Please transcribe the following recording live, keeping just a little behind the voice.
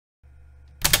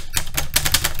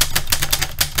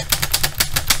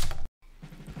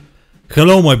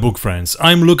Hello my book friends,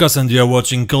 I'm Lucas and you are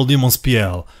watching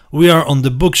coldemonspl. We are on the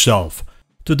bookshelf.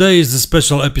 Today is a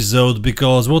special episode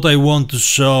because what I want to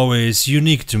show is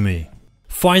unique to me.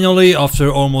 Finally,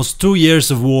 after almost 2 years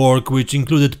of work, which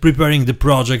included preparing the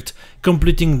project,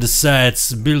 completing the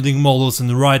sets, building models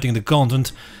and writing the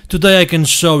content, today I can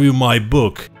show you my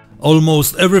book.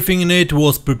 Almost everything in it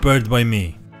was prepared by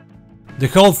me. The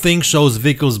whole thing shows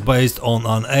vehicles based on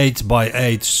an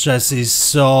 8x8 chassis,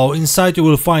 so inside you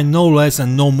will find no less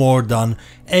and no more than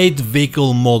 8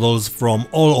 vehicle models from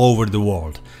all over the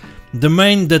world. The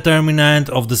main determinant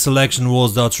of the selection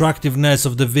was the attractiveness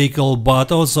of the vehicle,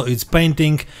 but also its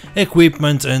painting,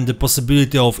 equipment and the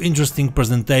possibility of interesting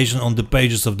presentation on the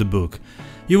pages of the book.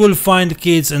 You will find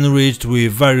kits enriched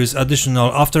with various additional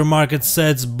aftermarket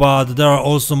sets, but there are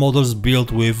also models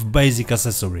built with basic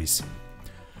accessories.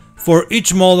 For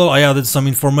each model I added some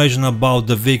information about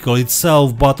the vehicle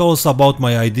itself, but also about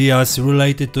my ideas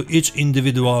related to each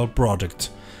individual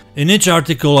project. In each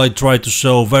article I try to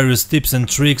show various tips and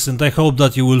tricks, and I hope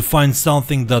that you will find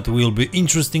something that will be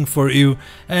interesting for you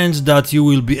and that you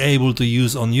will be able to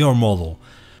use on your model.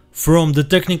 From the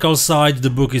technical side,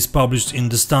 the book is published in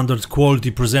the standard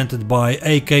quality presented by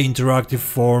AK Interactive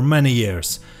for many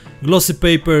years. Glossy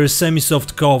paper,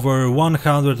 semi-soft cover,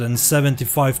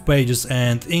 175 pages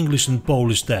and English and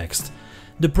Polish text.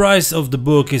 The price of the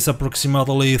book is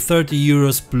approximately 30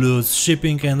 euros plus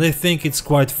shipping, and I think it's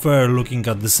quite fair looking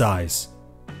at the size.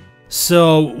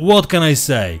 So what can I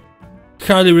say?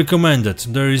 Highly recommended,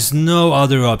 there is no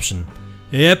other option.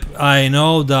 Yep, I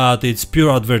know that it's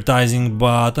pure advertising,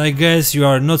 but I guess you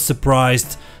are not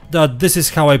surprised that this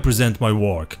is how I present my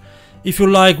work. If you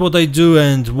like what I do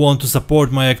and want to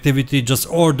support my activity, just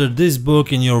order this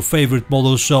book in your favorite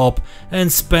model shop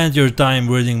and spend your time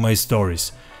reading my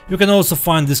stories. You can also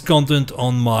find this content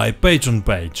on my Patreon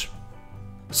page.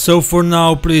 So for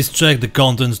now, please check the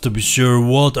content to be sure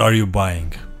what are you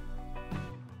buying.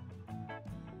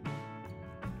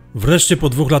 Wreszcie po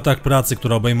 2 latach pracy,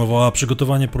 która obejmowała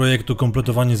przygotowanie projektu,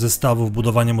 kompletowanie zestawów,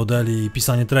 budowanie modeli i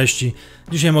pisanie treści,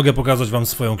 dzisiaj mogę pokazać Wam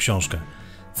swoją książkę.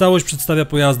 Całość przedstawia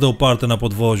pojazdy oparte na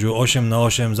podwoziu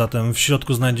 8x8, zatem w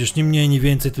środku znajdziesz nie mniej, nie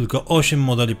więcej tylko 8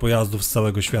 modeli pojazdów z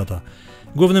całego świata.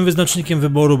 Głównym wyznacznikiem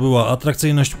wyboru była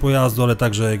atrakcyjność pojazdu, ale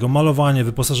także jego malowanie,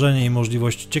 wyposażenie i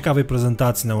możliwość ciekawej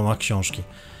prezentacji na łamach książki.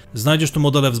 Znajdziesz tu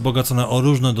modele wzbogacone o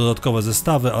różne dodatkowe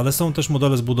zestawy, ale są też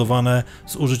modele zbudowane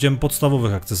z użyciem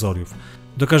podstawowych akcesoriów.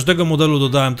 Do każdego modelu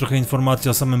dodałem trochę informacji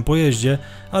o samym pojeździe,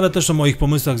 ale też o moich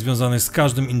pomysłach związanych z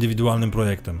każdym indywidualnym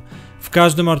projektem. W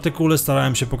każdym artykule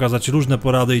starałem się pokazać różne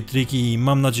porady i triki i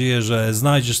mam nadzieję, że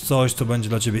znajdziesz coś, co będzie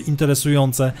dla Ciebie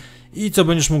interesujące i co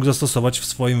będziesz mógł zastosować w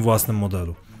swoim własnym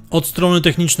modelu. Od strony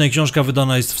technicznej książka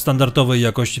wydana jest w standardowej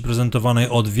jakości prezentowanej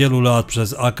od wielu lat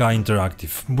przez AK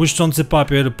Interactive. Błyszczący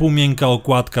papier, półmiękka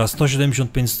okładka,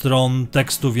 175 stron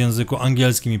tekstu w języku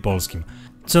angielskim i polskim.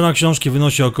 Cena książki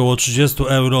wynosi około 30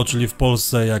 euro, czyli w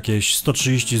Polsce jakieś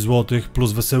 130 zł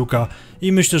plus wysyłka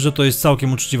i myślę, że to jest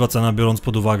całkiem uczciwa cena, biorąc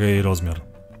pod uwagę jej rozmiar.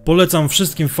 Polecam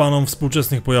wszystkim fanom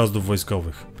współczesnych pojazdów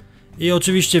wojskowych. I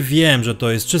oczywiście wiem, że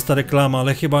to jest czysta reklama,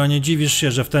 ale chyba nie dziwisz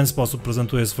się, że w ten sposób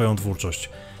prezentuję swoją twórczość.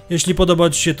 Jeśli podoba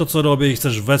Ci się to, co robię i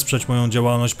chcesz wesprzeć moją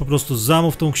działalność, po prostu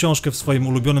zamów tą książkę w swoim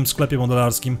ulubionym sklepie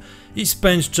modelarskim i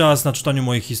spędź czas na czytaniu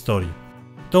moich historii.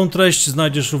 Tą treść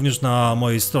znajdziesz również na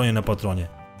mojej stronie na Patronie.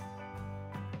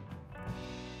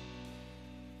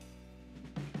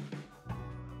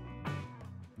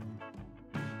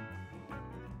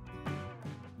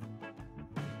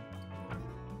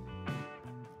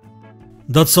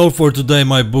 That's all for today,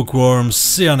 my bookworms.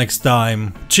 See you next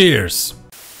time. Cheers!